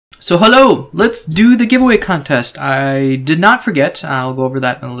So hello, let's do the giveaway contest. I did not forget. I'll go over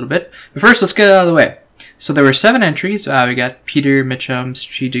that in a little bit. But first, let's get it out of the way. So there were 7 entries. We got Peter, Mitchum,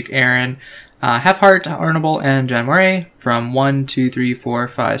 Strategic Aaron, Halfheart, Arnable, and John Murray from 1, 2, 3, 4,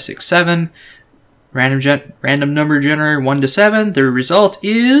 5, 6, 7. Random number generator 1 to 7. The result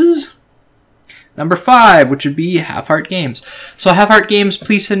is number 5, which would be Halfheartgames. So Halfheartgames,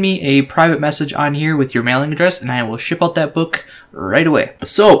 please send me a private message on here with your mailing address, and I will ship out that book right away.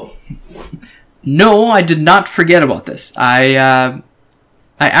 So, no, I did not forget about this. I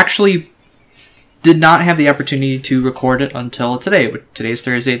actually did not have the opportunity to record it until today. Today's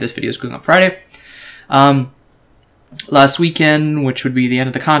Thursday. This video is going up Friday. Last weekend, which would be the end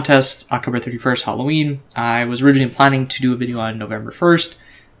of the contest, October 31st, Halloween, I was originally planning to do a video on November 1st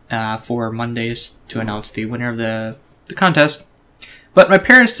for Mondays to announce the winner of the contest. But my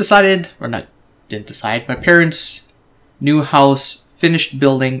parents decided, or not, didn't decide, my parents' new house finished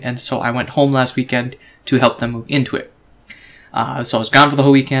building, and so I went home last weekend to help them move into it. So I was gone for the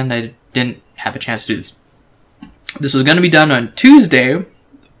whole weekend. I didn't have a chance to do this. This was going to be done on Tuesday,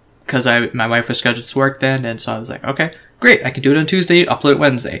 because my wife was scheduled to work then, and so I was like, okay, great, I can do it on Tuesday, upload it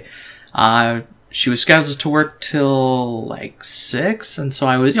Wednesday. She was scheduled to work till like 6, and so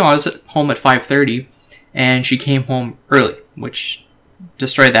I was at home at 5:30, and she came home early, which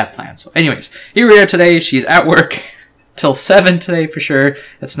destroyed that plan. So anyways, here we are today. She's at work till 7 today for sure.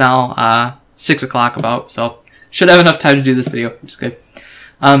 It's now 6 o'clock about, so should have enough time to do this video, which is good.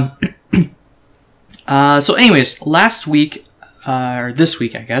 So anyways, last week, or this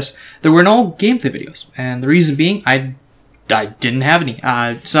week, I guess, there were no gameplay videos, and the reason being, I didn't have any.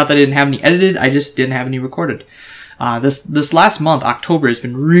 It's not that I didn't have any edited, I just didn't have any recorded. This last month, October, has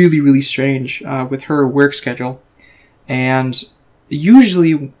been really strange with her work schedule, and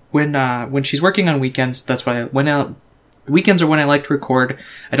usually when she's working on weekends, that's why the weekends are when I like to record.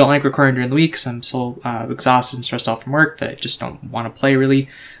 I don't like recording during the week because I'm so exhausted and stressed out from work that I just don't want to play really.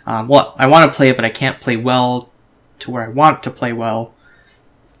 Well, I want to play, but I can't play well to where I want to play well.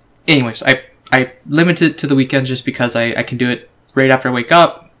 Anyways, I limit it to the weekends just because I can do it right after I wake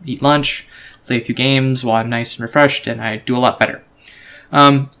up, eat lunch, play a few games while I'm nice and refreshed, and I do a lot better.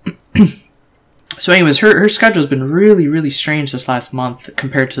 So anyways, her schedule's been really strange this last month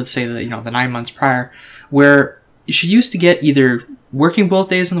compared to, say, the 9 months prior, where she used to get either working both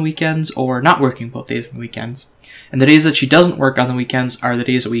days on the weekends or not working both days on the weekends. And the days that she doesn't work on the weekends are the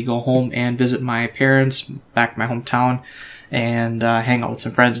days that we go home and visit my parents back in my hometown and hang out with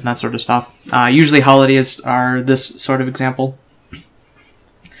some friends and that sort of stuff. Usually holidays are this sort of example.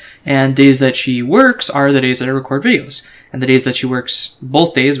 And days that she works are the days that I record videos. And the days that she works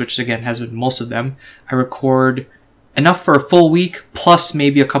both days, which again has been most of them, I record enough for a full week, plus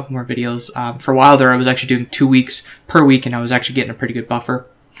maybe a couple more videos. For a while there, I was actually doing 2 weeks per week, and I was actually getting a pretty good buffer.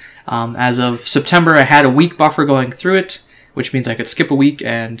 As of September, I had a week buffer going through it, which means I could skip a week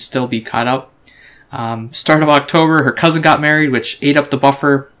and still be caught up. Start of October, her cousin got married, which ate up the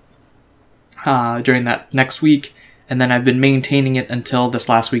buffer during that next week, and then I've been maintaining it until this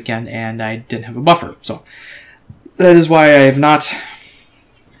last weekend, and I didn't have a buffer. So that is why I have not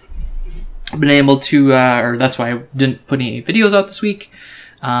been able to, or that's why I didn't put any videos out this week.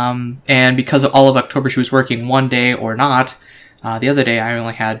 And because of all of October she was working one day or not, the other day I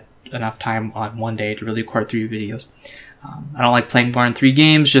only had enough time on one day to really record 3 videos. I don't like playing more than 3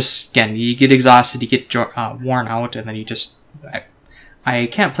 games. Just, again, you get exhausted, you get worn out, and then you just, I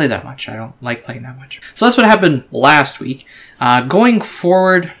can't play that much. I don't like playing that much. So that's what happened last week. Going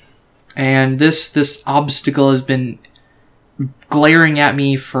forward, and this obstacle has been glaring at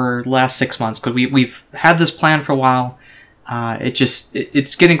me for the last 6 months, because we've had this plan for a while.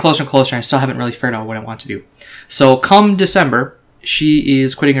 It's getting closer and closer, and I still haven't really figured out what I want to do. So come December, she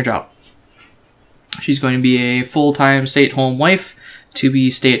is quitting her job. She's going to be a full-time stay-at-home wife, to be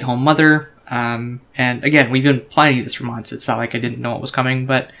stay-at-home mother. And again, we've been planning this for months. It's not like I didn't know it was coming,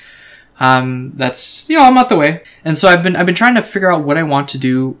 but that's, I'm out the way. And so I've been trying to figure out what I want to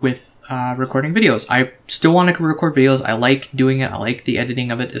do with recording videos. I still want to record videos. I like doing it. I like the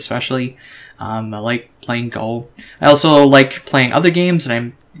editing of it, especially. I like playing Go. I also like playing other games,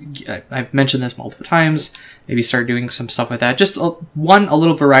 and I've mentioned this multiple times. Maybe start doing some stuff like that. Just one, a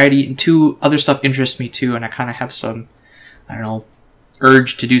little variety, and 2, other stuff interests me too, and I kind of have some, I don't know,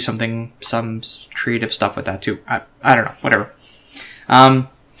 urge to do some creative stuff with that too. I don't know, whatever. And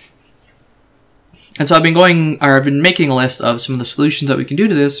so I've been making a list of some of the solutions that we can do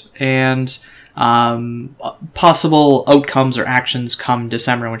to this, and possible outcomes or actions come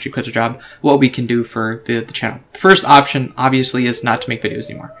December when she quits her job, what we can do for the channel. The first option, obviously, is not to make videos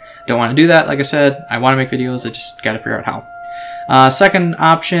anymore. Don't want to do that, like I said. I want to make videos, I just got to figure out how. Second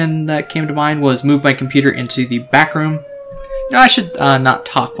option that came to mind was move my computer into the back room. You know, I should not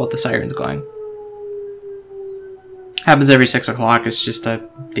talk while the siren's going. Happens every 6 o'clock. It's just a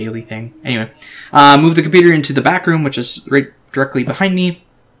daily thing. Anyway, move the computer into the back room, which is right directly behind me.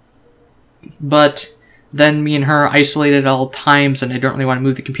 But then me and her are isolated at all times, and I don't really want to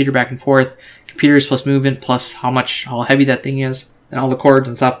move the computer back and forth. Computers plus movement plus how heavy that thing is, and all the cords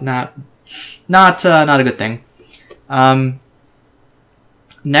and stuff. Not a good thing.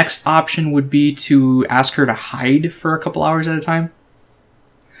 Next option would be to ask her to hide for a couple hours at a time.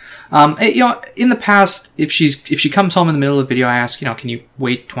 You know, in the past, if she comes home in the middle of the video, I ask, you know, can you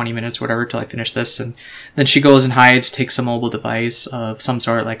wait 20 minutes or whatever till I finish this? And then she goes and hides, takes a mobile device of some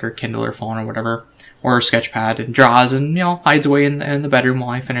sort, like her Kindle or phone or whatever, or her sketch pad, and draws and, you know, hides away in the bedroom while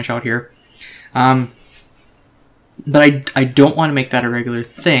I finish out here. But I don't want to make that a regular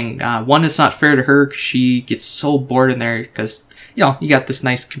thing. One, it's not fair to her because she gets so bored in there because, you know, you got this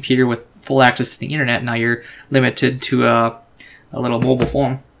nice computer with full access to the internet, and now you're limited to a little mobile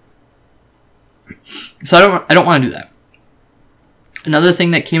phone. So I don't want to do that. Another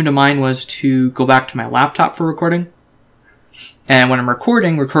thing that came to mind was to go back to my laptop for recording. And when I'm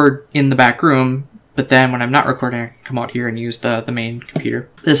recording, record in the back room, but then when I'm not recording, I can come out here and use the main computer.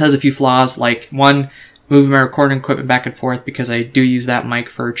 This has a few flaws, like one, moving my recording equipment back and forth because I do use that mic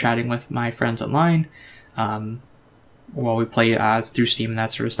for chatting with my friends online while we play through Steam and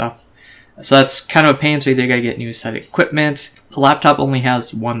that sort of stuff. So that's kind of a pain, so either you gotta get new set of equipment. The laptop only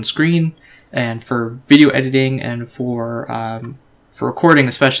has one screen, and for video editing and for recording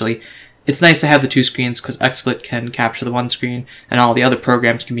especially, it's nice to have the two screens because XSplit can capture the one screen and all the other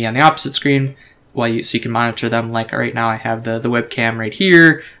programs can be on the opposite screen so you can monitor them. Like right now I have the webcam right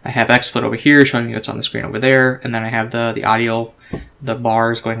here, I have XSplit over here showing you what's on the screen over there, and then I have the audio, the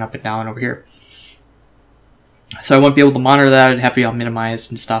bars going up and down over here. So I won't be able to monitor that, it'd have to be all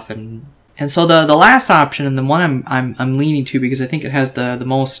minimized and stuff. And so the last option, and the one I'm leaning to because I think it has the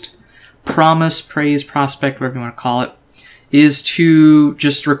most promise, praise, prospect, whatever you want to call it, is to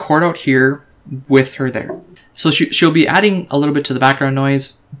just record out here with her there. So she'll be adding a little bit to the background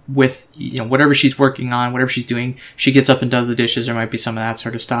noise with, you know, whatever she's working on, whatever she's doing. She gets up and does the dishes, there might be some of that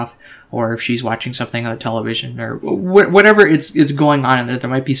sort of stuff, or if she's watching something on the television, or whatever it's going on in there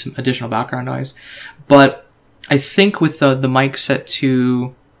might be some additional background noise. But I think with the mic set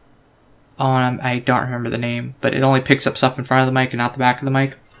to, I don't remember the name, but it only picks up stuff in front of the mic and not the back of the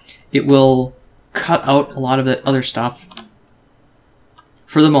mic. It will cut out a lot of that other stuff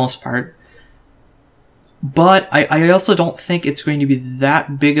for the most part. But I also don't think it's going to be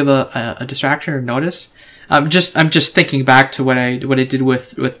that big of a distraction or notice. I'm just thinking back to what I did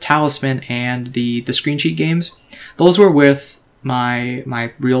with Talisman and the screen sheet games. Those were with my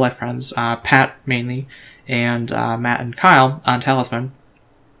real life friends, Pat mainly, and Matt and Kyle on Talisman.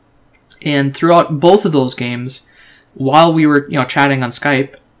 And throughout both of those games, while we were, you know, chatting on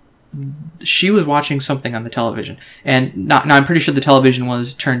Skype, she was watching something on the television. And now I'm pretty sure the television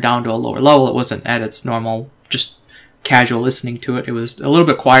was turned down to a lower level. It wasn't at its normal, just casual listening to it. It was a little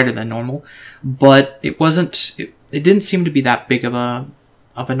bit quieter than normal, but it wasn't, it didn't seem to be that big of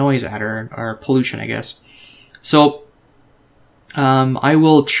a noise adder or pollution, I guess. So I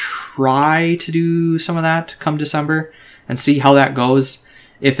will try to do some of that come December and see how that goes.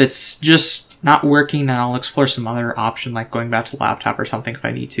 If it's just not working, then I'll explore some other option, like going back to the laptop or something if I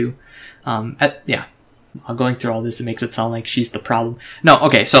need to. Yeah, going through all this, it makes it sound like she's the problem. No,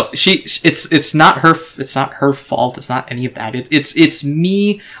 okay, so it's not her fault. It's not any of that. It's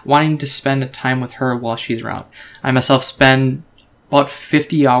me wanting to spend time with her while she's around. I myself spend about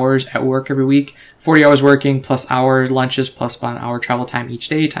 50 hours at work every week, 40 hours working plus hours lunches plus about an hour travel time each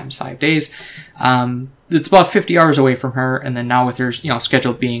day times 5 days. It's about 50 hours away from her, and then now with her, you know,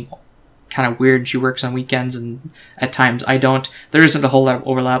 schedule being kind of weird, she works on weekends and at times I don't. There isn't a whole lot of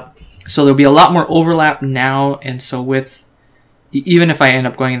overlap, so there'll be a lot more overlap now. And so with, even if I end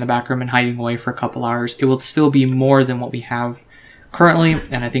up going in the back room and hiding away for a couple hours, it will still be more than what we have currently.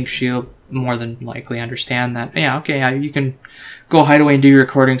 And I think she'll more than likely understand that, yeah, okay, you can go hide away and do your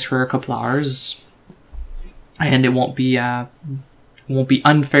recordings for a couple hours, and it won't be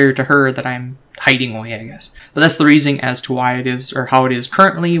unfair to her that I'm hiding away, I guess. But that's the reason as to why it is, or how it is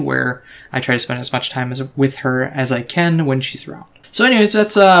currently, where I try to spend as much time with her as I can when she's around. So anyways,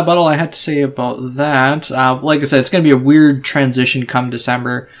 that's about all I had to say about that. Like I said, it's going to be a weird transition come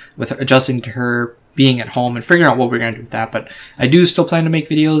December with adjusting to her being at home and figuring out what we're going to do with that. But I do still plan to make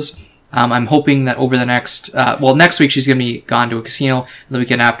videos. I'm hoping that over the next, next week she's going to be gone to a casino. The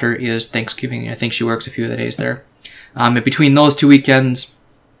weekend after is Thanksgiving. I think she works a few of the days there. And between those 2 weekends,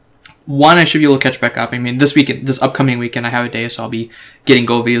 one, I should be able to catch back up. I mean, this upcoming weekend, I have a day, so I'll be getting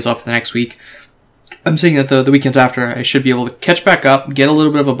Go videos up for the next week. I'm saying that the weekends after, I should be able to catch back up, get a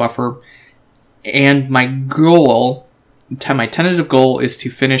little bit of a buffer, and my tentative goal is to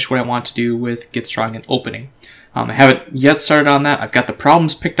finish what I want to do with Get Strong and Opening. I haven't yet started on that. I've got the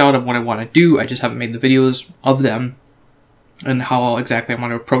problems picked out of what I want to do. I just haven't made the videos of them and how exactly I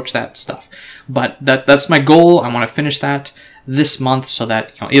want to approach that stuff. But that's my goal. I want to finish that this month so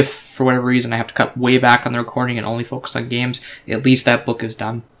that, you know, if for whatever reason I have to cut way back on the recording and only focus on games, at least that book is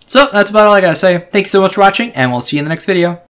done. So that's about all I gotta say. Thank you so much for watching, and we'll see you in the next video.